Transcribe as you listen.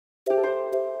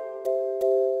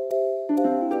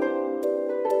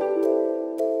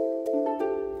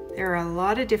There are a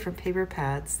lot of different paper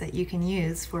pads that you can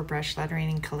use for brush lettering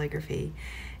and calligraphy,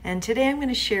 and today I'm going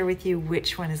to share with you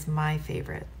which one is my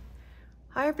favorite.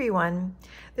 Hi everyone.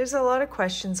 There's a lot of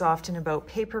questions often about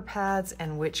paper pads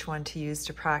and which one to use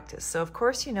to practice. So of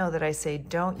course you know that I say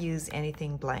don't use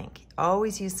anything blank.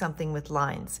 Always use something with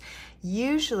lines.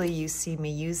 Usually you see me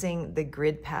using the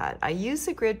grid pad. I use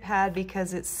the grid pad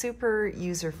because it's super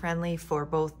user-friendly for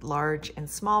both large and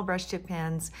small brush tip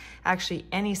pens, actually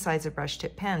any size of brush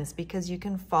tip pens, because you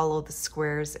can follow the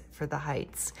squares for the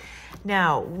heights.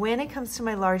 Now, when it comes to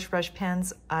my large brush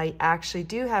pens, I actually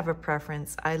do have a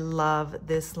preference. I love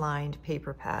this lined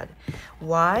paper pad.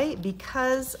 Why?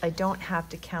 Because I don't have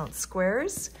to count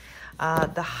squares.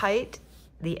 The height,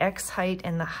 the X height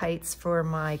and the heights for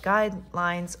my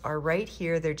guidelines are right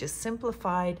here. They're just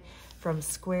simplified from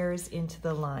squares into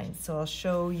the lines. So I'll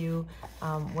show you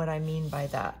what I mean by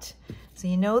that. So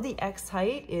you know the X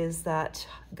height is that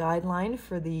guideline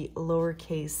for the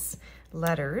lowercase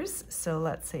letters. So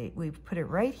let's say we put it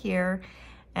right here,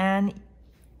 and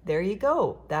there you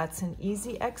go. That's an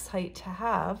easy X height to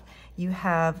have. You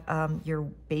have your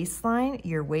baseline,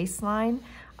 your waistline.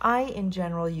 I, in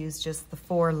general, use just the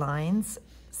 4 lines,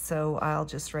 so I'll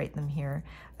just write them here.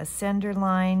 A sender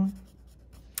line,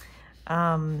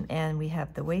 and we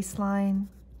have the waistline,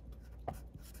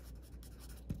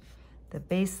 the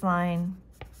baseline,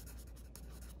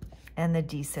 and the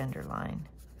descender line.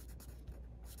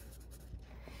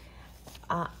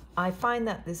 I find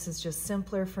that this is just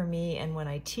simpler for me, and when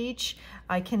I teach,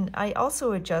 I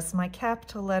also adjust my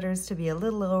capital letters to be a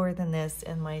little lower than this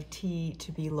and my T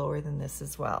to be lower than this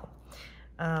as well,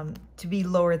 to be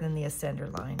lower than the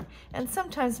ascender line. And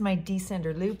sometimes my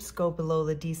descender loops go below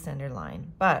the descender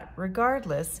line, but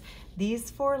regardless, these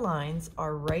 4 lines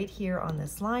are right here on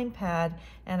this line pad,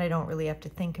 and I don't really have to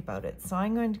think about it. So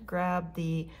I'm going to grab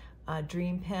the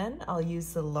Dream Pen. I'll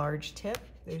use the large tip.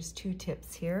 There's 2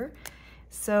 tips here.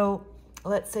 So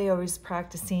let's say I was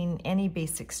practicing any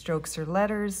basic strokes or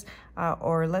letters,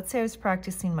 or let's say I was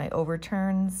practicing my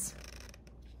overturns.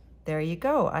 There you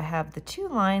go. I have the 2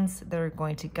 lines that are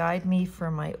going to guide me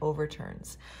for my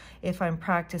overturns. If I'm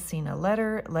practicing a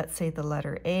letter, let's say the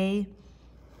letter A,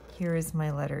 here is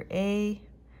my letter A.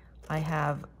 I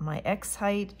have my X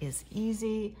height is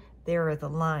easy. There are the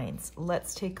lines.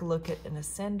 Let's take a look at an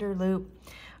ascender loop.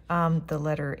 The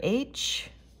letter H.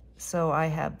 So I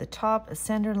have the top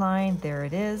ascender line, there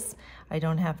it is. I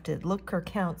don't have to look or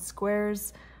count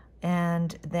squares.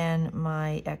 And then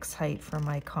my X height for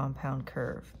my compound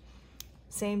curve.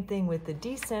 Same thing with the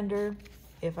descender.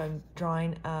 If I'm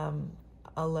drawing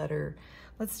a letter,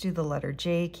 let's do the letter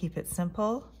J, keep it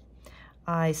simple.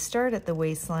 I start at the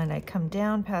waistline, I come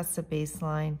down past the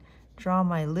baseline, draw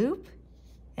my loop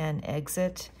and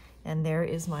exit, and there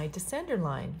is my descender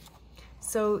line.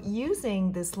 So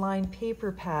using this lined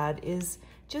paper pad is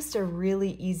just a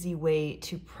really easy way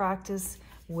to practice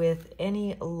with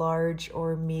any large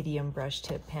or medium brush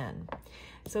tip pen.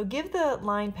 So give the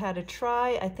line pad a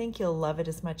try. I think you'll love it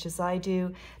as much as I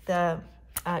do.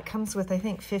 It comes with, I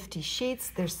think, 50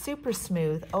 sheets. They're super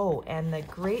smooth. Oh, and the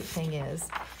great thing is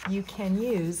you can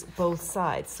use both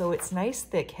sides. So it's nice,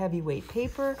 thick, heavyweight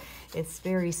paper. It's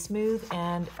very smooth,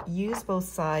 and use both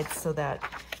sides so that,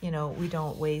 you know, we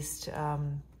don't waste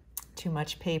too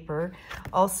much paper.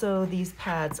 Also, these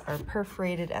pads are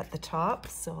perforated at the top.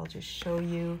 So I'll just show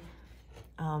you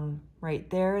right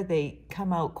there. They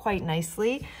come out quite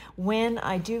nicely. When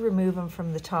I do remove them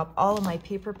from the top, all of my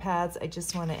paper pads, I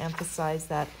just want to emphasize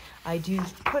that I do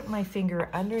put my finger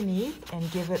underneath and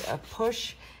give it a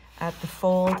push at the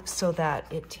fold so that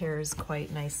it tears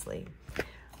quite nicely.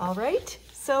 All right,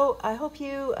 so I hope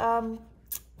you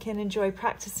can enjoy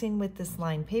practicing with this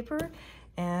lined paper,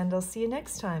 and I'll see you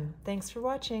next time. Thanks for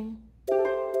watching.